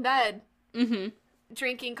my own bed. Mm-hmm.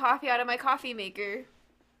 Drinking coffee out of my coffee maker.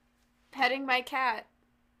 Petting my cat.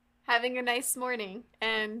 Having a nice morning.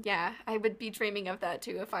 And yeah, I would be dreaming of that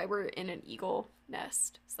too if I were in an eagle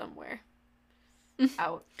nest somewhere.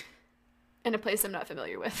 Out. In a place I'm not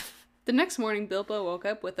familiar with. The next morning, Bilbo woke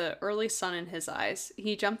up with the early sun in his eyes.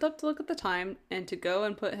 He jumped up to look at the time and to go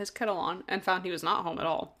and put his kettle on and found he was not home at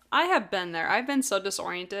all. I have been there. I've been so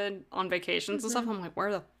disoriented on vacations and stuff. I'm like,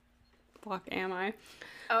 where the fuck am I?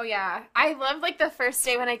 Oh, yeah. I love, like, the first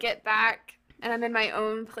day when I get back and I'm in my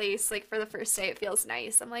own place. Like, for the first day, it feels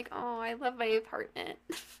nice. I'm like, oh, I love my apartment.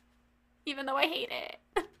 Even though I hate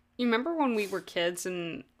it. You remember when we were kids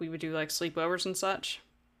and we would do, like, sleepovers and such?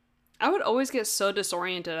 I would always get so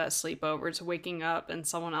disoriented at sleepovers, waking up in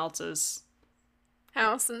someone else's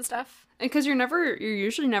house and stuff. And because you're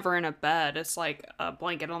usually never in a bed. It's like a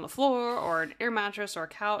blanket on the floor or an air mattress or a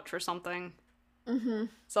couch or something. Mm-hmm.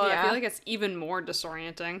 So yeah. I feel like it's even more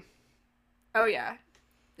disorienting. Oh yeah,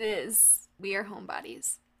 it is. We are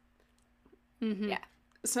homebodies. Mm-hmm. Yeah.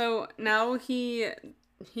 So now he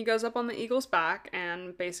goes up on the eagle's back,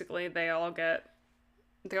 and basically they all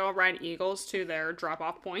ride eagles to their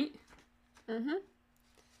drop-off point. Mm-hmm.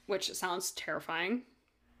 Which sounds terrifying.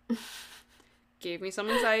 Gave me some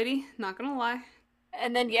anxiety, not gonna lie.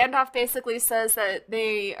 And then Gandalf basically says that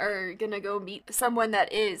they are gonna go meet someone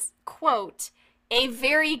that is, quote, a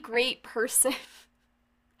very great person.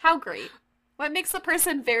 How great? What makes a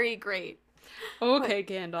person very great? Okay,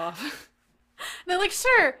 Gandalf. They're like,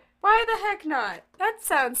 sure, why the heck not? That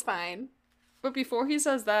sounds fine. But before he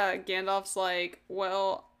says that, Gandalf's like,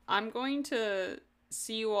 well, I'm going to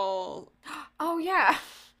see you all. Oh, yeah.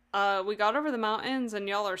 We got over the mountains and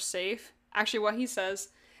y'all are safe. Actually, what he says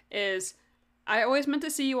is, I always meant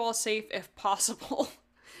to see you all safe if possible.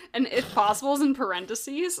 And if possible is in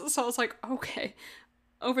parentheses. So I was like, okay.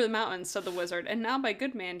 Over the mountains, said the wizard. And now by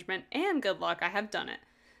good management and good luck, I have done it.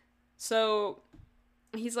 So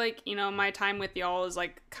he's like, you know, my time with y'all is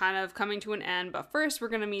like kind of coming to an end, but first we're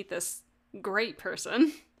gonna meet this great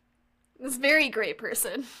person. This very great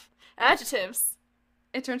person. Adjectives.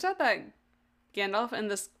 It turns out that Gandalf and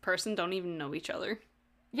this person don't even know each other.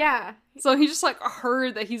 Yeah. So he just like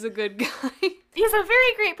heard that he's a good guy. He's a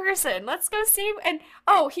very great person. Let's go see. And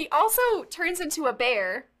oh, he also turns into a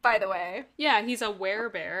bear, by the way. Yeah, he's a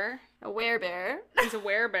werebear. A werebear. He's a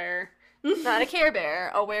werebear. Not a Care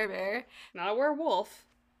Bear, a werebear. Not a werewolf.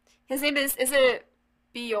 His name is it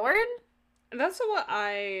Bjorn? That's what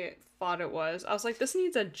I thought it was. I was like, this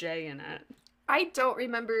needs a J in it. I don't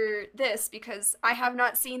remember this because I have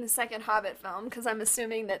not seen the second Hobbit film, because I'm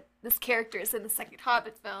assuming that this character is in the second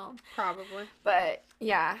Hobbit film. Probably. But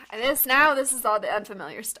yeah, and this is all the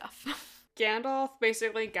unfamiliar stuff. Gandalf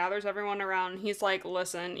basically gathers everyone around. He's like,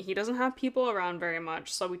 listen, he doesn't have people around very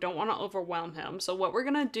much, so we don't want to overwhelm him. So what we're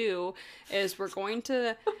going to do is we're going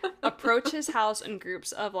to approach his house in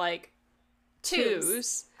groups of like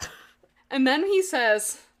twos. And then he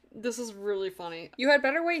says, this is really funny. You had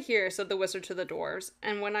better wait here, said the wizard to the dwarves,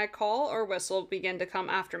 and when I call or whistle, begin to come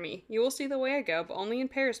after me. You will see the way I go, but only in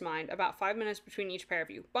pairs, mind, about 5 minutes between each pair of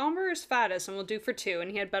you. Bomber is fattest and will do for 2,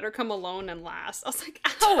 and he had better come alone and last. I was like,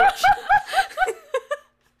 ouch!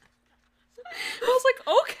 I was like,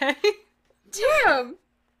 okay. Damn!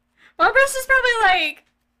 Bomber's just probably like,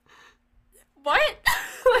 what?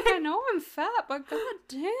 Like, I know I'm fat, but god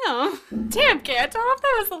damn. Damn, Gandalf,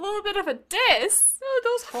 that was a little bit of a diss. Oh, that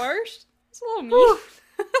was harsh. It's a little mean.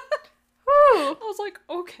 I was like,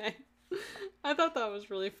 okay. I thought that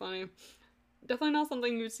was really funny. Definitely not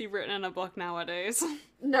something you'd see written in a book nowadays.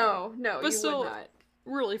 No, but you still, would not.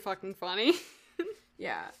 Really fucking funny.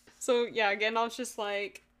 Yeah. So yeah, Gandalf's just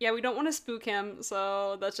like, yeah, we don't want to spook him,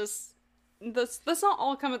 so let's not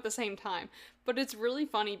all come at the same time. But it's really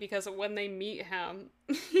funny because when they meet him,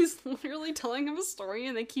 he's literally telling him a story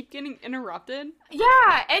and they keep getting interrupted.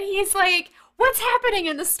 Yeah, and he's like, what's happening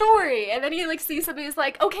in the story? And then he like sees somebody who's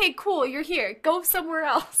like, okay, cool, you're here. Go somewhere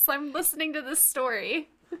else. I'm listening to this story.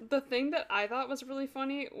 The thing that I thought was really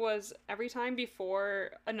funny was every time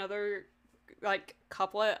before another like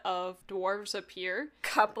couplet of dwarves appear.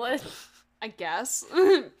 Couplet? I guess.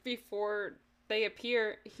 Before they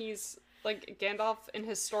appear, he's like, Gandalf in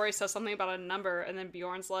his story says something about a number, and then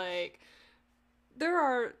Bjorn's like, there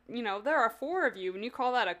are 4 of you, and you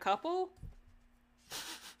call that a couple?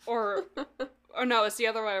 Or no, it's the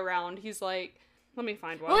other way around. He's like, let me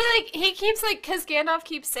find one. Well, like, he keeps, like, because Gandalf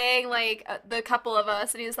keeps saying, like, the couple of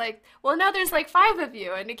us, and he's like, well, now there's, like, 5 of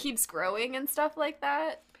you, and it keeps growing and stuff like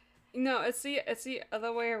that. No, it's the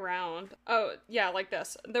other way around. Oh, yeah, like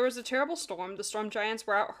this. There was a terrible storm. The storm giants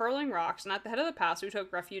were out hurling rocks, and at the head of the pass we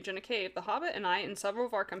took refuge in a cave. The Hobbit and I and several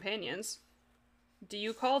of our companions. Do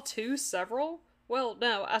you call 2 several? Well,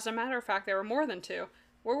 no. As a matter of fact, there were more than 2.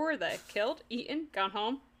 Where were they? Killed? Eaten? Gone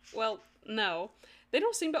home? Well, no. They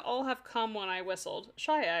don't seem to all have come when I whistled.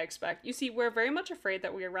 Shy, I expect. You see, we're very much afraid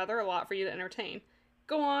that we are rather a lot for you to entertain.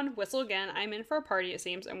 Go on, whistle again. I'm in for a party, it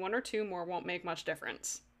seems, and 1 or 2 more won't make much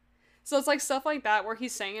difference. So it's like stuff like that where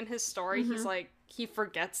he's saying in his story, he's like, he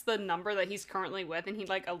forgets the number that he's currently with, and he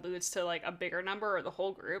like alludes to like a bigger number or the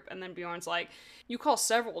whole group, and then Bjorn's like, you call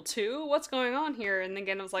several too? What's going on here? And then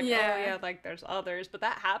Gandalf's like, oh yeah, like there's others, but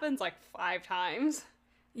that happens like 5 times.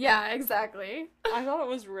 Yeah, exactly. I thought it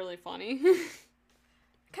was really funny. I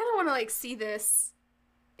kind of want to like see this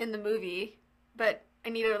in the movie, but I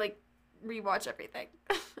need to like rewatch everything.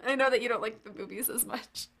 I know that you don't like the movies as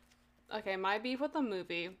much. Okay, my beef with the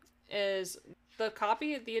movie is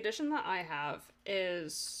the edition that I have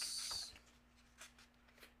is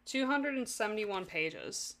 271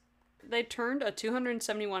 pages. They turned a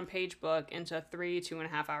 271 page book into 3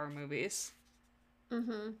 2.5 hour movies.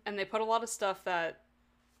 Mm-hmm. And they put a lot of stuff that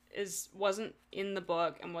wasn't in the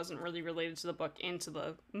book and wasn't really related to the book into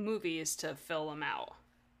the movies to fill them out.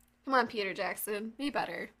 Come on, Peter Jackson, be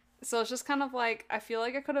better. So it's just kind of like, I feel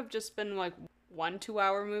like it could have just been like 1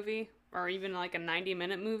 2-hour movie. Or even like a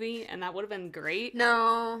 90-minute movie, and that would have been great.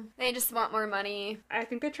 No, they just want more money. I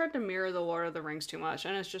think they tried to mirror the Lord of the Rings too much,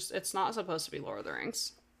 and it's not supposed to be Lord of the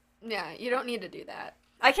Rings. Yeah, you don't need to do that.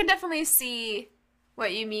 I can definitely see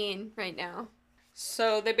what you mean right now.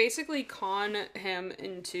 So they basically con him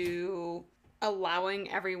into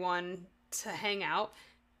allowing everyone to hang out.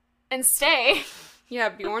 And stay. Yeah,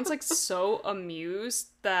 Bjorn's like so amused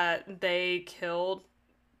that they killed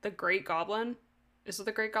the Great Goblin. Is it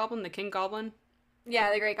the Great Goblin? The King Goblin?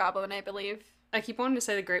 Yeah, the Great Goblin, I believe. I keep wanting to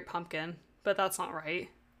say the Great Pumpkin, but that's not right.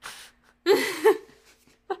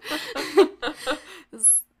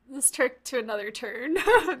 This took to another turn.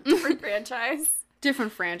 Different franchise.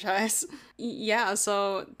 Different franchise. Yeah,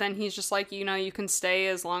 so then he's just like, you know, you can stay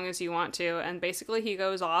as long as you want to. And basically he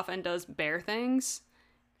goes off and does bear things.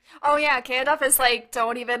 Oh yeah, Gandalf is like,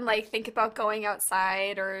 don't even like think about going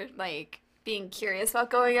outside or like being curious about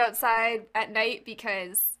going outside at night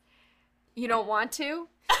because you don't want to.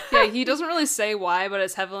 Yeah, he doesn't really say why, but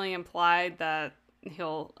it's heavily implied that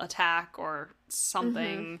he'll attack or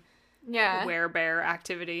something. Yeah. Werebear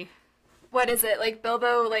activity. What is it? Like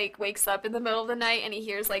Bilbo like wakes up in the middle of the night and he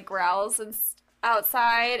hears like growls and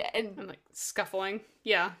outside and like scuffling.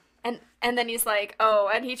 Yeah. And then he's like, oh,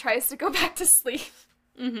 and he tries to go back to sleep.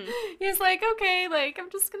 Mm-hmm. He's like, okay, like I'm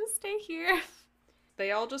just gonna stay here.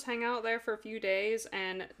 They all just hang out there for a few days,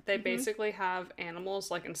 and they basically have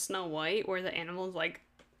animals like in Snow White, where the animals like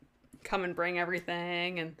come and bring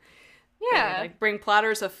everything, and yeah, they, like bring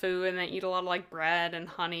platters of food, and they eat a lot of like bread and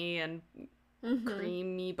honey and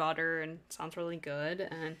creamy butter, and it sounds really good.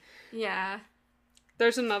 And yeah,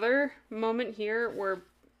 there's another moment here where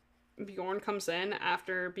Bjorn comes in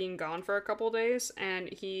after being gone for a couple days, and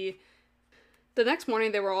the next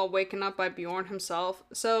morning, they were all waken up by Bjorn himself.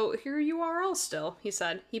 So, here you are all still, he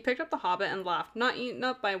said. He picked up the hobbit and laughed. Not eaten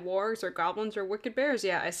up by wargs or goblins or wicked bears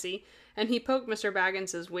yet, I see. And he poked Mr.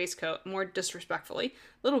 Baggins's waistcoat more disrespectfully.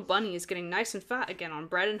 Little Bunny is getting nice and fat again on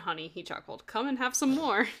bread and honey, he chuckled. Come and have some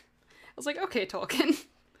more. I was like, okay, Tolkien.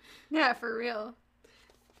 Yeah, for real.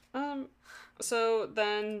 So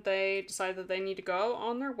then they decide that they need to go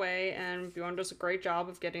on their way, and Bjorn does a great job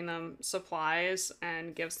of getting them supplies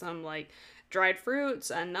and gives them, like, dried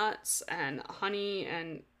fruits and nuts and honey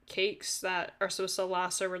and cakes that are supposed to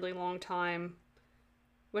last a really long time,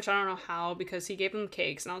 which I don't know how, because he gave them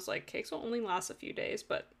cakes, and I was like, cakes will only last a few days,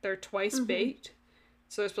 but they're twice baked,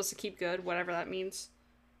 so they're supposed to keep good, whatever that means.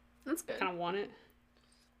 That's good. Kind of want it.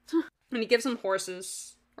 And he gives them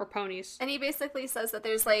horses. Or ponies. And he basically says that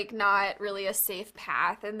there's, like, not really a safe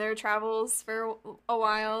path in their travels for a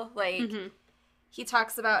while. Like, he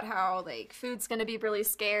talks about how, like, food's gonna be really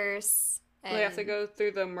scarce. And they have to go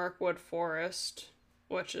through the Mirkwood Forest,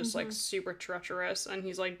 which is, like, super treacherous. And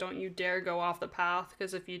he's like, don't you dare go off the path,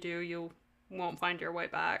 because if you do, you won't find your way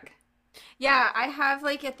back. Yeah, I have,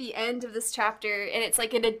 like, at the end of this chapter, and it's,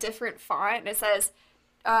 like, in a different font, and it says,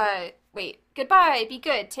 wait, goodbye, be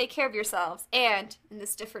good, take care of yourselves, and, in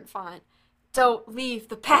this different font, don't leave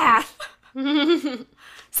the path.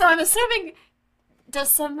 So I'm assuming,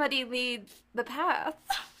 does somebody lead the path?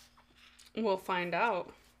 We'll find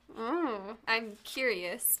out. I'm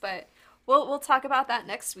curious, but we'll talk about that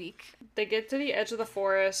next week. They get to the edge of the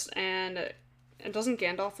forest, and doesn't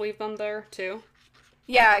Gandalf leave them there, too?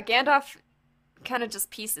 Yeah, Gandalf kind of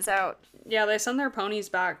just pieces out. Yeah, they send their ponies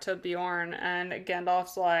back to Bjorn, and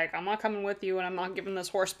Gandalf's like, I'm not coming with you, and I'm not giving this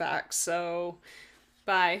horse back, so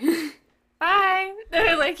bye. Bye!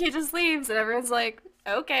 Like, he just leaves, and everyone's like,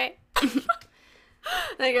 okay.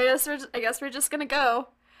 Like, I guess we're just gonna go.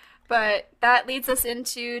 But that leads us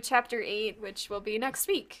into Chapter 8, which will be next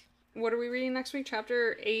week. What are we reading next week?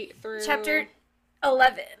 Chapter 8 through... Chapter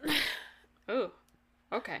 11. Oh,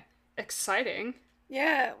 okay. Exciting.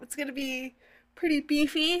 Yeah, it's gonna be pretty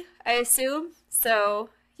beefy, I assume. So,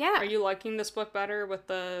 yeah. Are you liking this book better with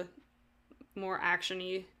the more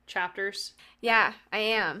action-y chapters? Yeah, I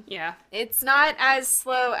am. Yeah. It's not as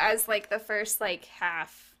slow as, like, the first, like,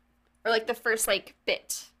 half. Or, like, the first, like,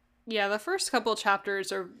 bit. Yeah, the first couple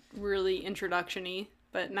chapters are really introduction-y,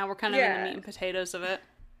 but now we're kind of in the meat and potatoes of it.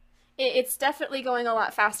 It's definitely going a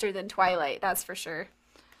lot faster than Twilight, that's for sure.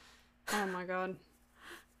 Oh my god.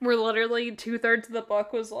 We're literally 2/3 of the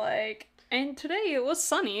book was like, and today it was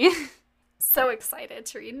sunny. So excited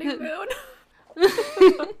to read New Moon.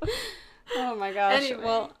 Oh my gosh. Anyway.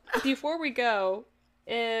 Well, before we go,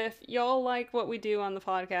 if y'all like what we do on the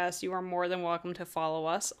podcast, you are more than welcome to follow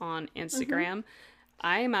us on Instagram.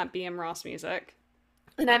 I am at BM Ross Music.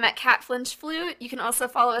 And I'm at Cat Flinch Flute. You can also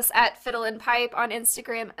follow us at Fiddle and Pipe on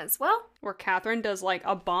Instagram as well. Where Catherine does like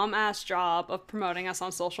a bomb-ass job of promoting us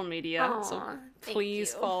on social media. Aww, so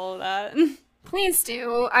please follow that. Please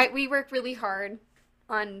do. We work really hard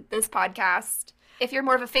on this podcast. If you're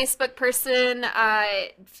more of a Facebook person,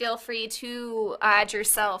 feel free to add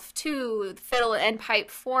yourself to the Fiddle and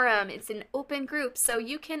Pipe forum. It's an open group, so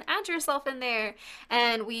you can add yourself in there.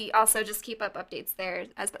 And we also just keep up updates there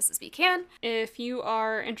as best as we can. If you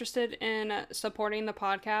are interested in supporting the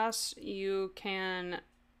podcast, you can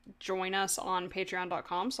join us on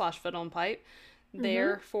patreon.com/fiddleandpipe.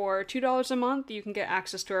 There, for $2 a month, you can get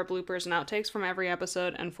access to our bloopers and outtakes from every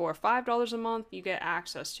episode, and for $5 a month, you get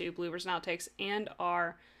access to bloopers and outtakes and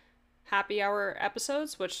our happy hour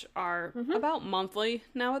episodes, which are about monthly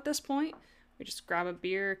now at this point. We just grab a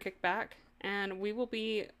beer, kick back, And we will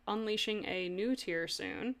be unleashing a new tier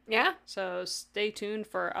soon. Yeah. So stay tuned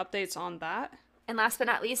for updates on that. And last but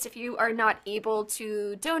not least, if you are not able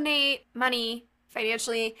to donate money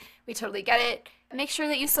financially, we totally get it. Make sure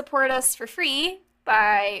that you support us for free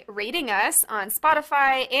by rating us on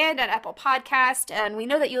Spotify and on Apple Podcast. And we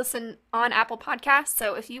know that you listen on Apple Podcasts,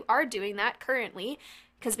 so if you are doing that currently,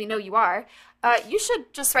 because we know you are, you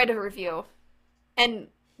should just write a review. And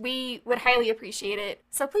we would highly appreciate it.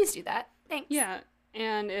 So please do that. Thanks. Yeah,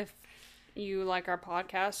 and if you like our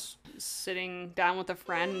podcast, sitting down with a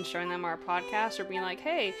friend and showing them our podcast, or being like,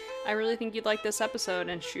 hey, I really think you'd like this episode,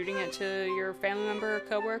 and shooting it to your family member or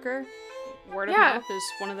coworker, word of mouth is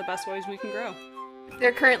one of the best ways we can grow.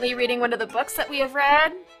 They're currently reading one of the books that we have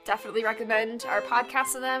read. Definitely recommend our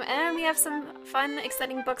podcast to them, and we have some fun,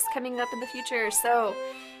 exciting books coming up in the future, so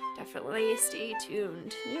definitely stay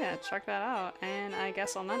tuned. Yeah, check that out. And I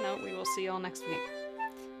guess on that note, we will see y'all next week.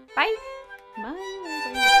 Bye!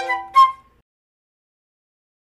 Bye!